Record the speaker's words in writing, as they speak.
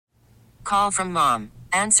call from mom.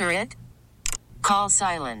 Answer it. Call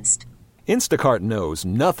silenced. Instacart knows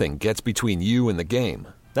nothing gets between you and the game.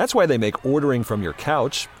 That's why they make ordering from your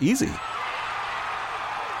couch easy.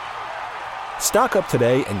 Stock up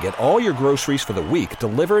today and get all your groceries for the week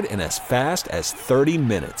delivered in as fast as 30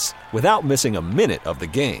 minutes without missing a minute of the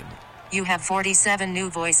game. You have 47 new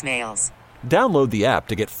voicemails. Download the app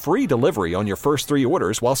to get free delivery on your first 3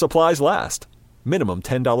 orders while supplies last. Minimum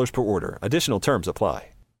 $10 per order. Additional terms apply.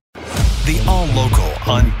 The All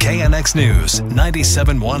Local on KNX News,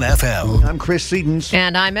 97.1 FM. I'm Chris Sedens.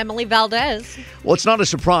 And I'm Emily Valdez. Well, it's not a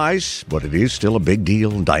surprise, but it is still a big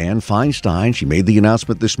deal. Dianne Feinstein, she made the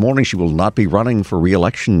announcement this morning she will not be running for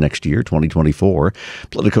re-election next year, 2024.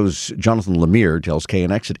 Politico's Jonathan Lemire tells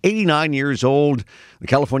KNX at 89 years old, the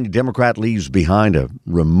California Democrat leaves behind a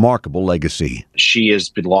remarkable legacy. She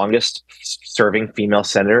is the longest serving female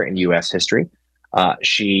senator in U.S. history.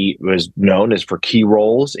 She was known as for key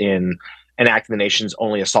roles in enacting the nation's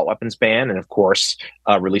only assault weapons ban and, of course,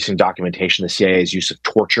 releasing documentation of the CIA's use of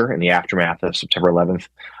torture in the aftermath of September 11th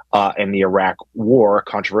and the Iraq War, a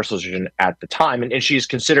controversial decision at the time. And she's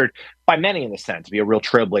considered by many in the Senate to be a real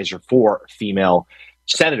trailblazer for female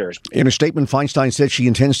senators. In a statement, Feinstein said she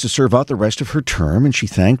intends to serve out the rest of her term, and she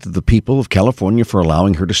thanked the people of California for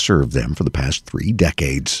allowing her to serve them for the past 3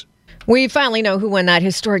 decades. We finally know who won that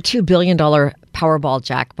historic $2 billion Powerball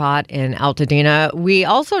jackpot in Altadena. We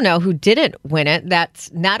also know who didn't win it.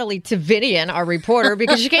 That's Natalie Tavidian, our reporter,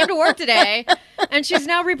 because she came to work today, and she's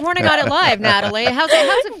now reporting on it live. Natalie, how's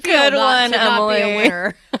it feel not be a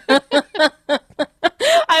winner?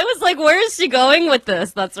 I was like, where is she going with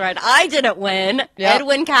this? That's right. I didn't win. Yep.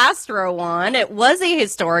 Edwin Castro won. It was a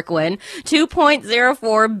historic win,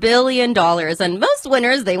 $2.04 billion. And most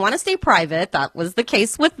winners, they want to stay private. That was the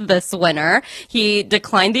case with this winner. He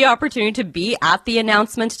declined the opportunity to be at the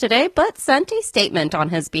announcement today, but sent a statement on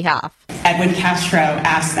his behalf. Edwin Castro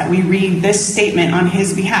asked that we read this statement on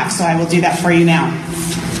his behalf, so I will do that for you now.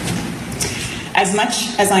 As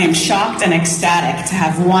much as I am shocked and ecstatic to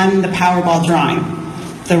have won the Powerball drawing,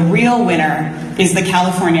 the real winner is the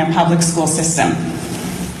California public school system.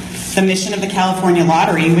 The mission of the California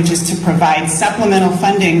Lottery, which is to provide supplemental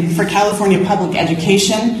funding for California public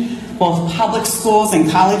education, both public schools and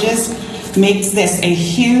colleges, makes this a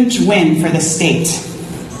huge win for the state.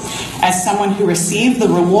 As someone who received the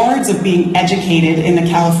rewards of being educated in the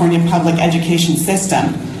California public education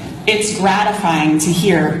system, it's gratifying to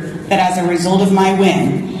hear that as a result of my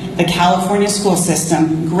win, the California school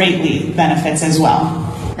system greatly benefits as well.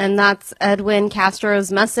 And that's Edwin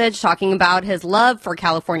Castro's message, talking about his love for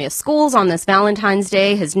California schools on this Valentine's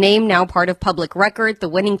Day. His name now part of public record. The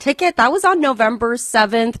winning ticket, that was on November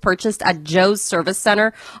 7th, purchased at Joe's Service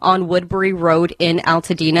Center on Woodbury Road in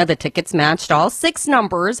Altadena. The tickets matched all 6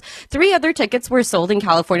 numbers. 3 other tickets were sold in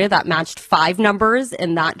California that matched 5 numbers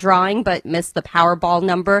in that drawing, but missed the Powerball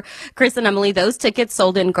number. Chris and Emily, those tickets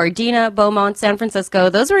sold in Gardena, Beaumont, San Francisco.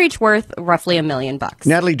 Those were each worth roughly $1 million.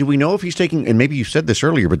 Natalie, do we know if he's taking, and maybe you said this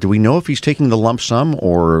earlier, but do we know if he's taking the lump sum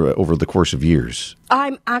or over the course of years?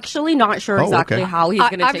 I'm actually not sure exactly how he's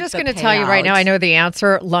going to take the I'm just going to tell you right now, I know the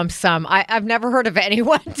answer, lump sum. I've never heard of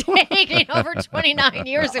anyone taking over 29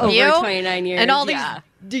 years of you. Over 29 years, and all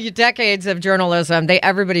these decades of journalism,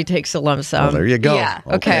 everybody takes a lump sum. Well, there you go. Yeah.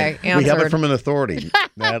 Okay. We have it from an authority.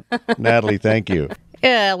 Natalie, thank you.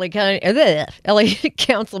 LA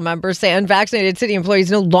council members say unvaccinated city employees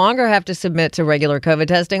no longer have to submit to regular COVID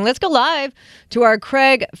testing. Let's go live to our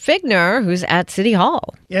Craig Figner, who's at City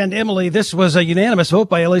Hall. And Emily, this was a unanimous vote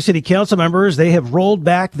by LA City Council members. They have rolled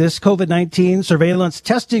back this COVID-19 surveillance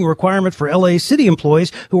testing requirement for LA City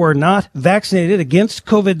employees who are not vaccinated against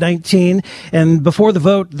COVID-19. And before the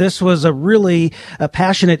vote, this was a really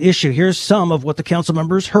passionate issue. Here's some of what the council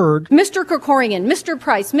members heard. Mr. Krikorian, Mr.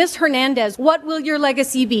 Price, Ms. Hernandez, what will your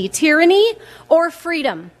legacy be? Tyranny or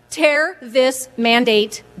freedom? Tear this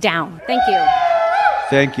mandate down. Thank you.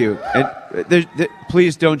 Thank you. And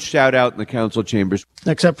please don't shout out in the council chambers.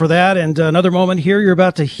 Except for that, and another moment here you're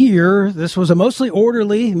about to hear. This was a mostly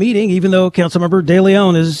orderly meeting, even though Councilmember De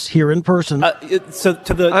Leon is here in person.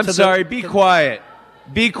 Be quiet.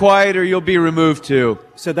 Be quiet or you'll be removed too.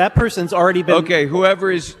 So that person's already been... Okay,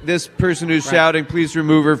 whoever is this person who's shouting, please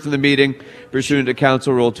remove her from the meeting pursuant to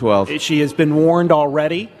Council Rule 12. She has been warned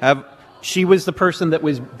already. She was the person that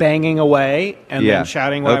was banging away and then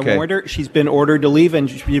shouting when I warned her. She's been ordered to leave and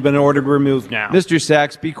she's been ordered removed now. Mr.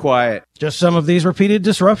 Sachs, be quiet. Just some of these repeated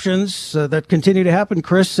disruptions that continue to happen,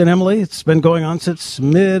 Chris and Emily. It's been going on since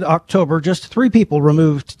mid-October. Just 3 people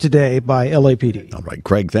removed today by LAPD. All right,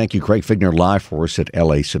 Craig, thank you. Craig Figner live for us at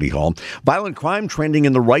LA City Hall. Violent crime trending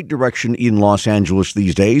in the right direction in Los Angeles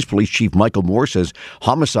these days. Police Chief Michael Moore says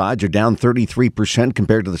homicides are down 33%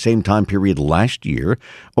 compared to the same time period last year.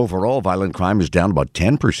 Overall, violent crime is down about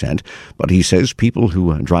 10%, but he says people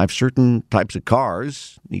who drive certain types of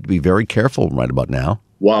cars need to be very careful right about now.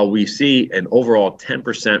 While we see an overall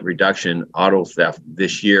 10% reduction auto theft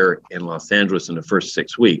this year in Los Angeles in the first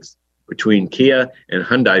 6 weeks, between Kia and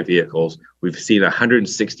Hyundai vehicles, we've seen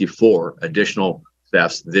 164 additional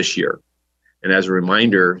thefts this year. And as a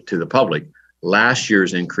reminder to the public, last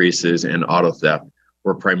year's increases in auto theft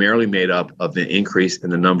were primarily made up of the increase in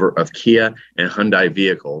the number of Kia and Hyundai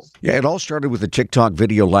vehicles. Yeah, it all started with a TikTok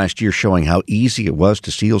video last year showing how easy it was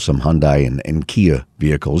to steal some Hyundai and Kia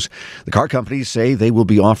vehicles. The car companies say they will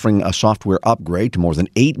be offering a software upgrade to more than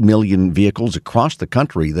 8 million vehicles across the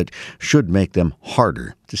country that should make them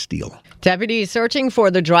harder to steal. Deputies searching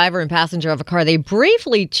for the driver and passenger of a car they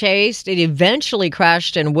briefly chased. It eventually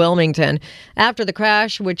crashed in Wilmington. After the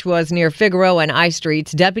crash, which was near Figueroa and I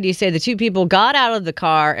Streets, deputies say the 2 people got out of the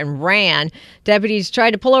car and ran. Deputies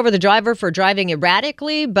tried to pull over the driver for driving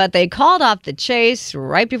erratically, but they called off the chase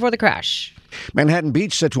right before the crash. Manhattan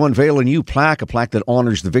Beach set to unveil a new plaque, a plaque that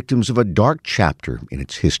honors the victims of a dark chapter in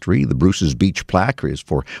its history. The Bruce's Beach plaque is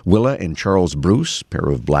for Willa and Charles Bruce, a pair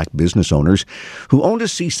of black business owners who owned a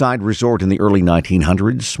seaside resort in the early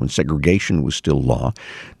 1900s when segregation was still law.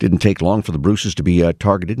 Didn't take long for the Bruces to be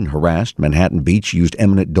targeted and harassed. Manhattan Beach used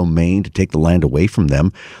eminent domain to take the land away from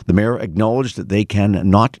them. The mayor acknowledged that they can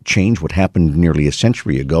not change what happened nearly a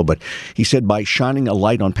century ago, but he said by shining a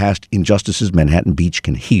light on past injustices, Manhattan Beach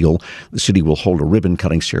can heal. The city will hold a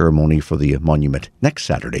ribbon-cutting ceremony for the monument next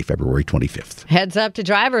Saturday, February 25th. Heads up to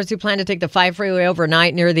drivers who plan to take the 5 freeway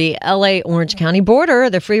overnight near the L.A.-Orange County border.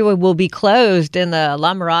 The freeway will be closed in the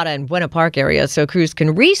La Mirada and Buena Park area so crews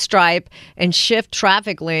can restripe and shift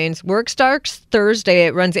traffic lanes. Work starts Thursday.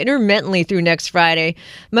 It runs intermittently through next Friday.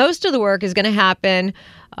 Most of the work is going to happen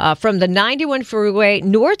from the 91 freeway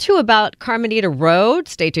north to about Carmenita Road.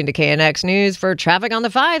 Stay tuned to KNX News for traffic on the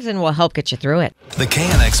 5s, and we'll help get you through it. The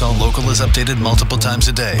KNX All Local is updated multiple times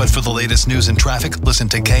a day. But for the latest news and traffic, listen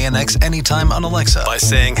to KNX anytime on Alexa by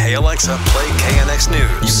saying, "Hey Alexa, play KNX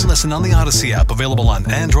News." You can listen on the Odyssey app, available on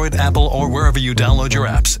Android, Apple, or wherever you download your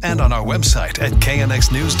apps, and on our website at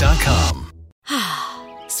knxnews.com.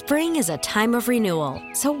 Spring is a time of renewal,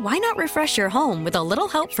 so why not refresh your home with a little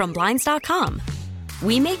help from Blinds.com?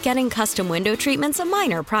 We make getting custom window treatments a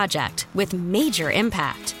minor project with major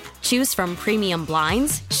impact. Choose from premium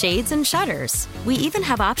blinds, shades, and shutters. We even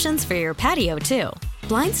have options for your patio, too.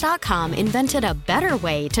 Blinds.com invented a better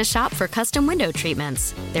way to shop for custom window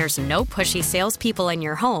treatments. There's no pushy salespeople in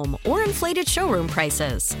your home or inflated showroom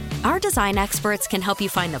prices. Our design experts can help you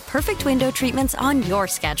find the perfect window treatments on your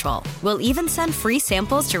schedule. We'll even send free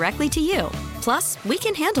samples directly to you. Plus, we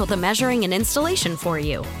can handle the measuring and installation for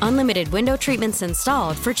you. Unlimited window treatments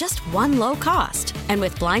installed for just one low cost. And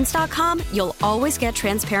with Blinds.com, you'll always get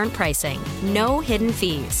transparent pricing. No hidden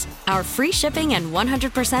fees. Our free shipping and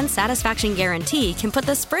 100% satisfaction guarantee can put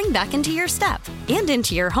the spring back into your step and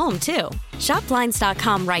into your home, too. Shop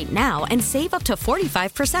Blinds.com right now and save up to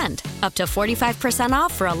 45%. Up to 45%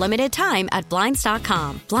 off for a limited time at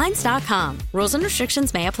Blinds.com. Blinds.com. Rules and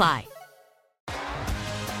restrictions may apply.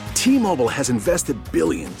 T-Mobile has invested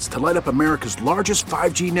billions to light up America's largest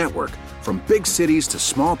 5G network, from big cities to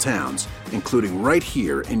small towns, including right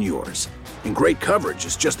here in yours. And great coverage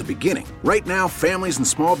is just the beginning. Right now, families and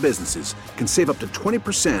small businesses can save up to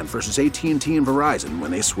 20% versus AT&T and Verizon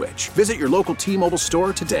when they switch. Visit your local T-Mobile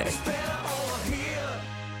store today.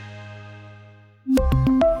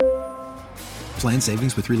 Plan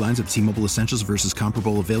savings with 3 lines of T-Mobile Essentials versus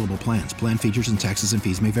comparable available plans. Plan features and taxes and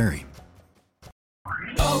fees may vary.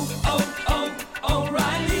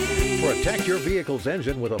 Protect your vehicle's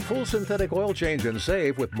engine with a full synthetic oil change and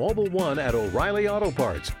save with Mobil 1 at O'Reilly Auto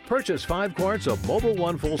Parts. Purchase 5 quarts of Mobil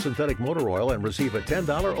 1 full synthetic motor oil and receive a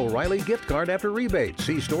 $10 O'Reilly gift card after rebate.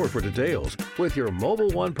 See store for details. With your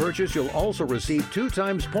Mobil 1 purchase, you'll also receive 2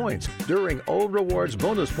 times points during Old Rewards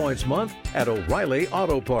Bonus Points Month at O'Reilly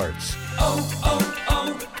Auto Parts.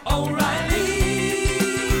 O'Reilly.